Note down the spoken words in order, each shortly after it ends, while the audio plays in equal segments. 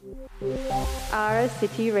Ara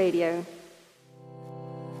City Radio.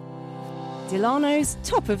 Delano's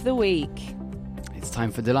Top of the Week. It's time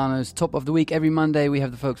for Delano's Top of the Week. Every Monday we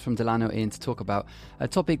have the folks from Delano in to talk about a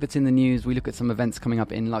topic that's in the news. We look at some events coming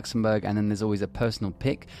up in Luxembourg, and then there's always a personal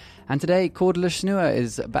pick. And today Cordula Schnur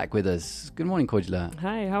is back with us. Good morning, Cordula.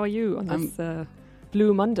 Hi, how are you on this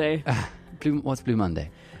Blue Monday? What's Blue Monday?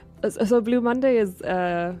 So Blue Monday is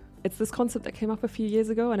it's this concept that came up a few years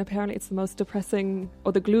ago, and apparently it's the most depressing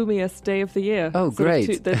or the gloomiest day of the year. Oh,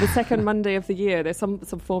 great. The second Monday of the year. There's some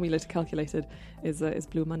formula to calculate it, is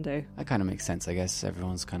Blue Monday. That kind of makes sense, I guess.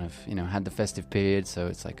 Everyone's kind of, had the festive period, so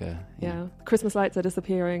it's like Christmas lights are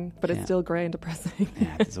disappearing, but it's still grey and depressing.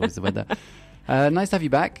 Yeah, it's always the weather. Nice to have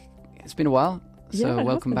you back. It's been a while, so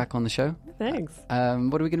welcome back on the show. Thanks. What are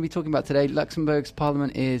we going to be talking about today? Luxembourg's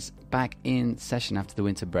parliament is back in session after the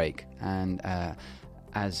winter break, and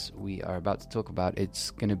as we are about to talk about,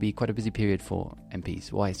 it's going to be quite a busy period for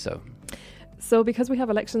MPs. Why so? So because we have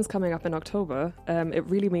elections coming up in October, it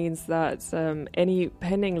really means that any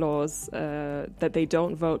pending laws that they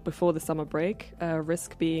don't vote before the summer break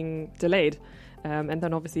risk being delayed. And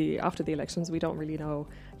then obviously after the elections, we don't really know,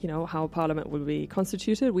 how Parliament will be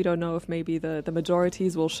constituted. We don't know if maybe the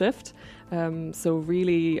majorities will shift. So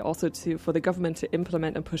really also for the government to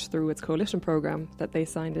implement and push through its coalition programme that they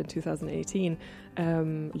signed in 2018,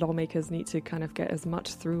 lawmakers need to kind of get as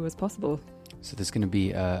much through as possible. So there's going to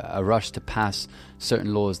be a rush to pass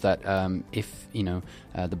certain laws that if,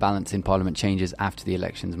 the balance in Parliament changes after the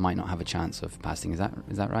elections, might not have a chance of passing. Is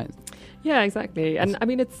that right? Yeah, exactly. And I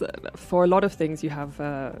mean, it's for a lot of things you have,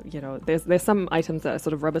 there's some items that are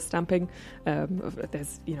sort of rubber stamping.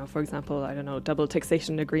 There's, for example, double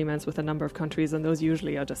taxation agreements with a number of countries, and those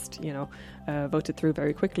usually are just, voted through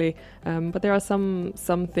very quickly. But there are some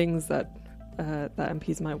things that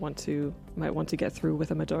MPs might want to get through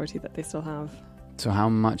with a majority that they still have. So how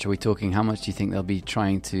much are we talking? How much do you think they'll be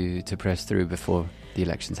trying to press through before the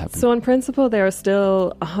elections happen? So in principle, there are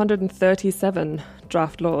still 137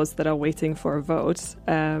 draft laws that are waiting for a vote.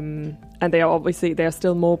 And there are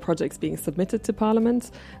still more projects being submitted to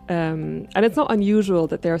Parliament. And it's not unusual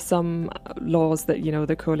that there are some laws that,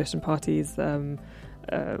 the coalition parties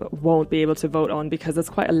won't be able to vote on because it's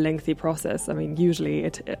quite a lengthy process. I mean, usually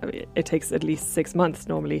it takes at least 6 months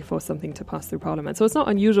normally for something to pass through Parliament. So it's not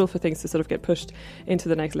unusual for things to sort of get pushed into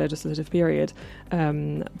the next legislative period.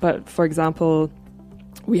 But for example,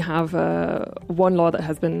 we have one law that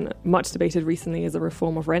has been much debated recently is a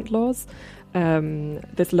reform of rent laws.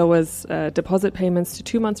 This lowers deposit payments to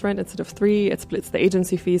 2 months' rent instead of 3. It splits the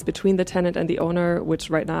agency fees between the tenant and the owner, which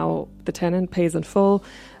right now the tenant pays in full.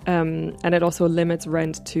 And it also limits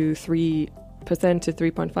rent to 3% to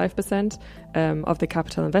 3.5% of the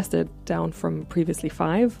capital invested, down from previously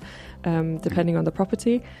 5%, depending on the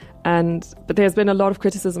property. But there's been a lot of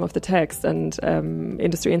criticism of the text, and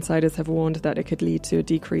industry insiders have warned that it could lead to a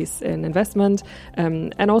decrease in investment,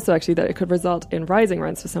 and also actually that it could result in rising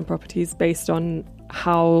rents for some properties based on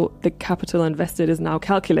how the capital invested is now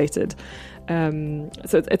calculated.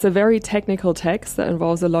 So it's a very technical text that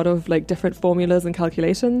involves a lot of different formulas and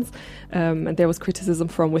calculations, and there was criticism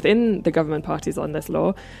from within the government parties on this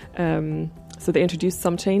law. So they introduced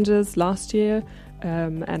some changes last year,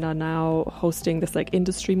 and are now hosting this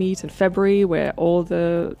industry meet in February where all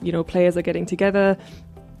the players are getting together.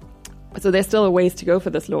 So there's still a ways to go for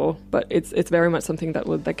this law, but it's very much something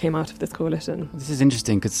that came out of this coalition. This is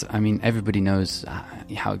interesting because, everybody knows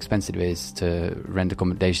how expensive it is to rent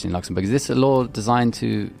accommodation in Luxembourg. Is this a law designed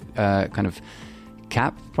to kind of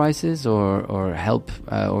cap prices or help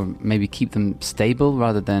or maybe keep them stable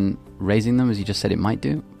rather than raising them, as you just said it might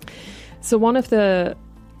do? So one of the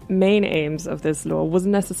main aims of this law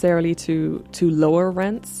wasn't necessarily to lower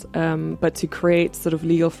rents, but to create sort of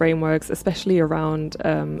legal frameworks, especially around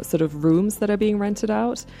sort of rooms that are being rented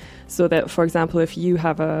out. So that, for example, if you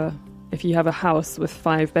have a house with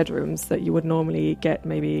 5 bedrooms that you would normally get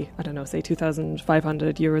maybe, say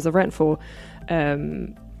 2,500 euros of rent for,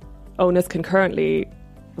 owners can currently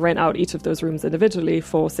rent out each of those rooms individually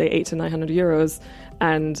for, say, 800 to 900 euros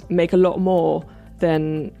and make a lot more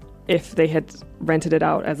than if they had rented it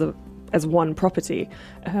out as one property.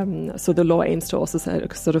 So the law aims to also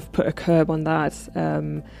sort of put a curb on that,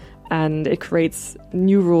 and it creates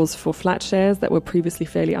new rules for flat shares that were previously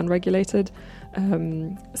fairly unregulated.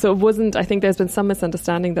 So it wasn't, I think there's been some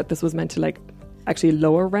misunderstanding that this was meant to actually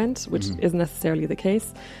lower rent, which isn't necessarily the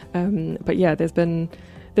case. But yeah, there's been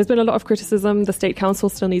there's been a lot of criticism. The State Council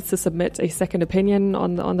still needs to submit a second opinion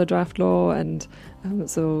on the draft law, and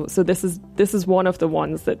so this is one of the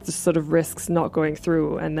ones that just sort of risks not going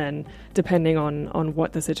through, and then depending on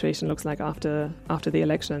what the situation looks like after the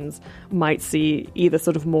elections, might see either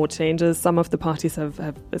sort of more changes. Some of the parties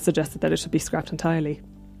have suggested that it should be scrapped entirely.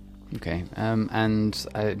 Okay, and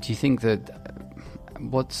do you think that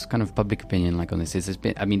what's kind of public opinion like on this?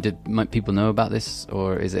 Might people know about this,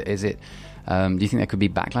 or is it? Do you think there could be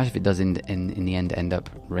backlash if it does in the end end up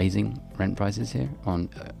raising rent prices here on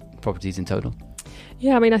properties in total?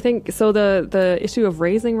 Yeah, I mean, I think so. The issue of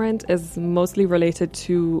raising rent is mostly related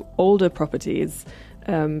to older properties,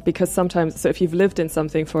 because sometimes, so if you've lived in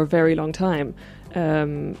something for a very long time,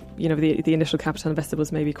 the initial capital invested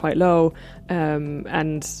was maybe quite low,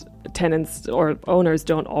 and tenants or owners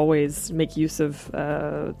don't always make use of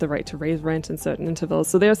the right to raise rent in certain intervals.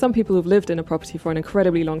 So there are some people who've lived in a property for an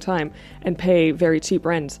incredibly long time and pay very cheap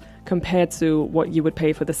rent compared to what you would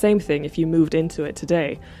pay for the same thing if you moved into it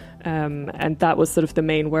today. And that was sort of the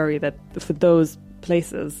main worry, that for those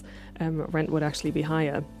places, rent would actually be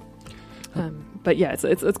higher. But yeah,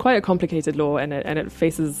 it's quite a complicated law, and it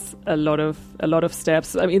faces a lot of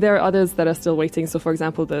steps. I mean, there are others that are still waiting. So, for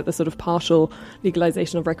example, the sort of partial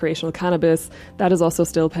legalization of recreational cannabis, that is also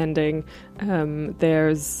still pending.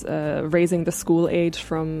 There's raising the school age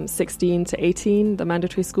from 16 to 18, the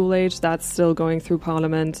mandatory school age. That's still going through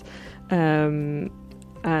Parliament. And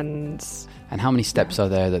how many steps are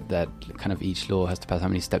there that kind of each law has to pass? How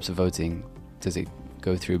many steps of voting does it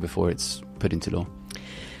go through before it's put into law?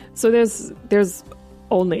 So there's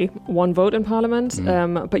only one vote in Parliament,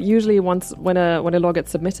 but usually when a law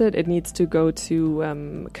gets submitted, it needs to go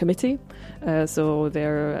to committee. So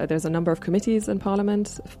there's a number of committees in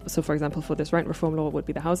Parliament. So, for example, for this rent reform law, it would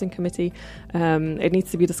be the Housing Committee. It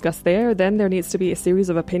needs to be discussed there. Then there needs to be a series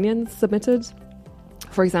of opinions submitted,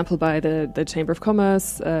 for example, by the Chamber of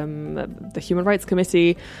Commerce, the Human Rights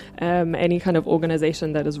Committee, any kind of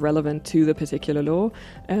organization that is relevant to the particular law.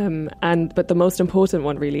 But the most important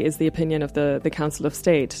one really is the opinion of the Council of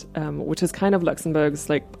State, which is kind of Luxembourg's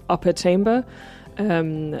like upper chamber.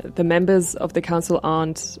 The members of the council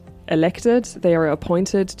aren't elected. They are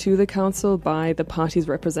appointed to the council by the parties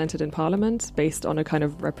represented in Parliament based on a kind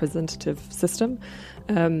of representative system.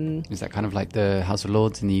 Is that kind of like the House of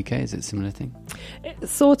Lords in the UK? Is it a similar thing?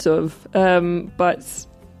 Sort of. But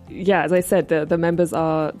yeah, as I said, the members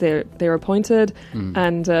they're appointed,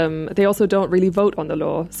 and they also don't really vote on the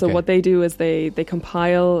law. So what they do is they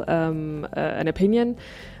compile an opinion.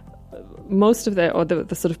 Most of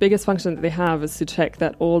the sort of biggest function that they have is to check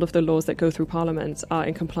that all of the laws that go through Parliament are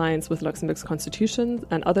in compliance with Luxembourg's constitution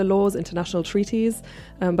and other laws, international treaties.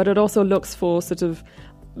 But it also looks for sort of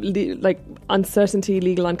uncertainty,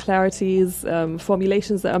 legal unclarities,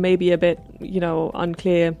 formulations that are maybe a bit,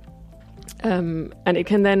 unclear. And it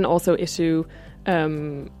can then also issue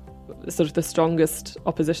sort of the strongest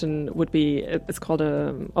opposition would be, it's called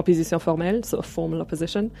a opposition formelle, so a formal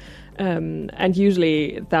opposition. And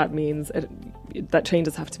usually that means that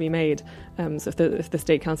changes have to be made. So if the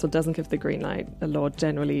State Council doesn't give the green light, the law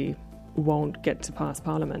generally won't get to pass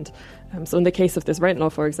Parliament. So in the case of this rent law,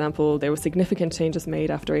 for example, there were significant changes made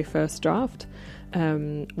after a first draft,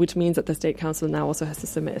 which means that the State Council now also has to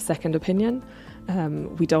submit a second opinion.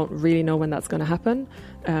 We don't really know when that's going to happen,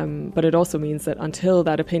 but it also means that until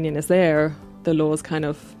that opinion is there, the law is kind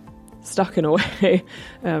of stuck in a way,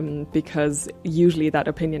 because usually that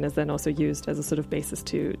opinion is then also used as a sort of basis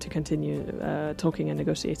to continue talking and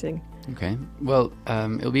negotiating. Okay, well,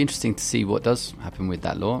 it'll be interesting to see what does happen with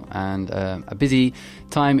that law, and a busy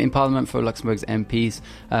time in Parliament for Luxembourg's MPs.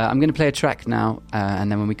 I'm going to play a track now,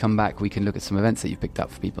 and then when we come back we can look at some events that you've picked up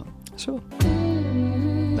for people. Sure.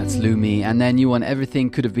 That's Lumi, and then You Want Everything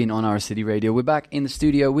could have been on our City Radio. We're back in the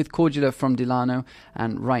studio with Cordula from Delano,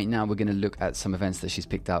 and right now we're going to look at some events that she's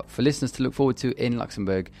picked out for listeners to look forward to in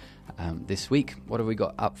Luxembourg this week. What have we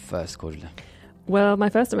got up first, Cordula? Well, my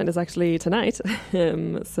first event is actually tonight,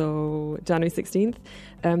 so January 16th.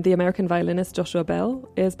 The American violinist Joshua Bell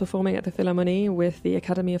is performing at the Philharmonie with the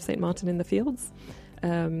Academy of St. Martin in the Fields.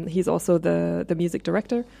 He's also the music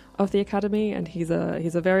director of the Academy, and he's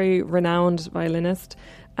a very renowned violinist.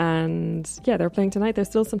 And yeah, they're playing tonight. There's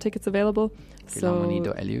still some tickets available.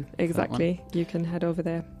 Philharmonie.lu. Exactly. You can head over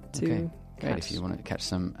there to... Okay. Great, if you want to catch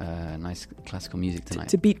some nice classical music tonight.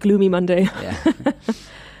 To beat Gloomy Monday. Yeah.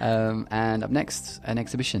 And up next, an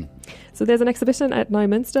exhibition. So there's an exhibition at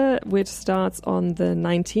Neumünster, which starts on the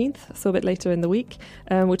 19th, so a bit later in the week,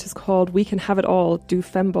 which is called We Can Have It All, Do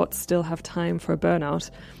Fembots Still Have Time for Burnout?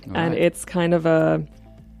 Right. And it's kind of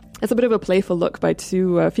It's a bit of a playful look by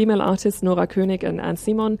two female artists, Nora König and Anne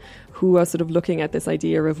Simon, who are sort of looking at this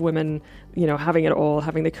idea of women, having it all,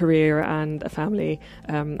 having the career and a family,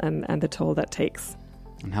 and the toll that takes.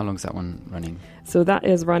 And how long is that one running? So that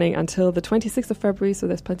is running until the 26th of February, so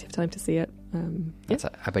there's plenty of time to see it. That's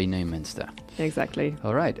at Abbey Neumünster. Exactly.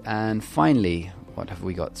 All right. And finally, what have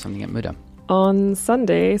we got? Something at Mudam? On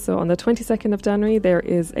Sunday, so on the 22nd of January, there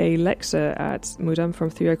is a lecture at Mudam from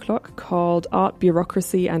 3 o'clock called Art,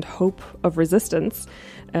 Bureaucracy and Hope of Resistance,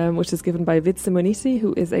 which is given by Vid Simoniti,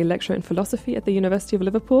 who is a lecturer in philosophy at the University of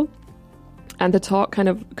Liverpool. And the talk kind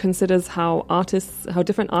of considers how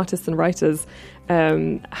different artists and writers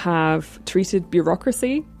have treated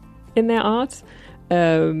bureaucracy in their art,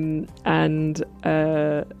 and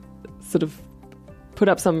sort of put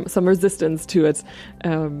up some resistance to it,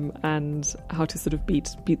 and how to sort of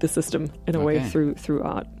beat the system in a way through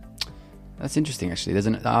art. That's interesting, actually. There's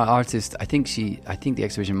an artist. I think the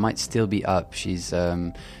exhibition might still be up. She's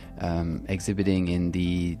exhibiting in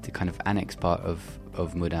the kind of annex part of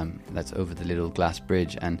Mudam that's over the little glass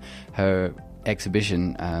bridge, and her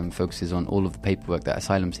exhibition focuses on all of the paperwork that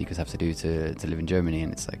asylum seekers have to do to live in Germany,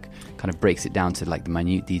 and it's like kind of breaks it down to like the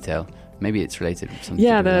minute detail. Maybe it's related.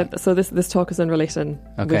 So this talk is in relation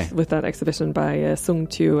with that exhibition by Sung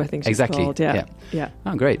Tu, I think she's called. Yeah.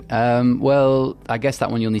 Oh, great. Well, I guess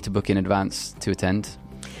that one you'll need to book in advance to attend.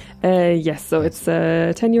 Yes, so it's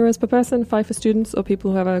 €10 per person, 5 for students or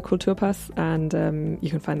people who have a Kulturpass, and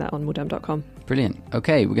you can find that on mudam.com. Brilliant.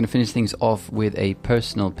 Okay, we're going to finish things off with a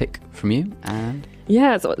personal pick from you. And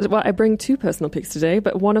yeah, so I bring 2 personal picks today,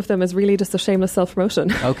 but one of them is really just a shameless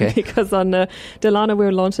self-promotion. Okay. Because on Delano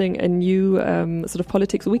we're launching a new sort of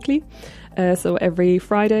politics weekly. So every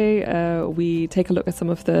Friday we take a look at some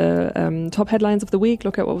of the top headlines of the week,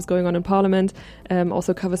 look at what was going on in Parliament,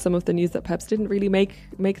 also cover some of the news that perhaps didn't really make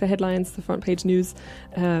the headlines, the front page news,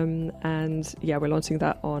 and yeah, we're launching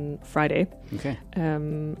that on Friday. Okay.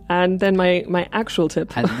 And then my actual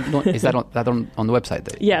tip. Is that on the website?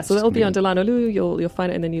 Though? Yeah, so that'll be on Delano Lu. You'll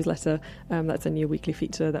find it in the newsletter. That's a new weekly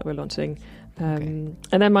feature that we're launching. And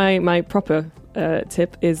then my proper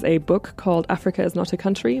tip is a book called Africa is Not a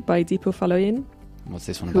Country by Dipo Faloyin. What's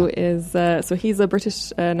this one about? Who is so he's a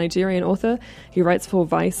British Nigerian author. He writes for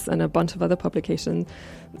Vice and a bunch of other publications,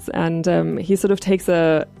 and he sort of takes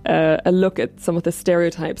a look at some of the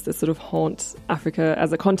stereotypes that sort of haunt Africa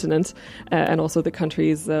as a continent, and also the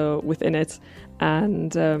countries within it.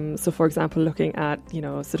 And so, for example, looking at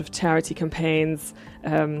sort of charity campaigns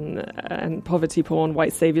and poverty porn,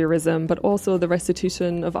 white saviorism, but also the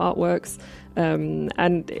restitution of artworks.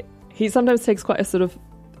 And he sometimes takes quite a sort of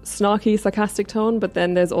snarky, sarcastic tone, but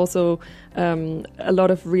then there's also a lot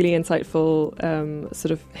of really insightful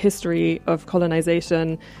sort of history of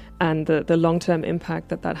colonization and the long-term impact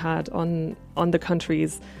that had on the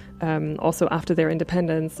countries, also after their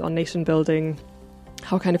independence, on nation building,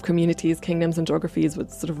 how kind of communities, kingdoms and geographies were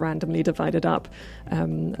sort of randomly divided up.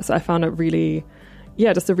 So I found it really,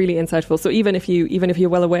 just a really insightful. So even if you're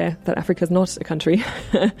well aware that Africa is not a country,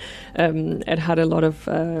 it had a lot of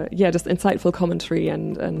just insightful commentary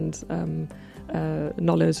and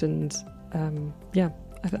knowledge, and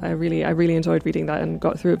I really enjoyed reading that and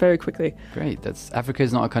got through it very quickly. Great. That's Africa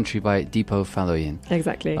is Not a Country by Dipo Faloyin.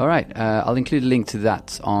 Exactly. All right. I'll include a link to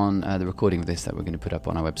that on the recording of this that we're going to put up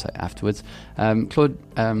on our website afterwards. Claude,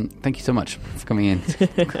 thank you so much for coming in.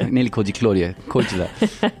 I nearly called you Claudia. Cordula.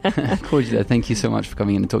 Cordula, thank you so much for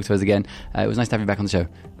coming in and talk to us again. It was nice to have you back on the show.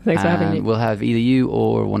 Thanks for having me. We'll have either you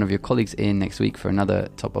or one of your colleagues in next week for another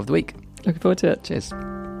Top of the Week. Looking forward to it. Cheers.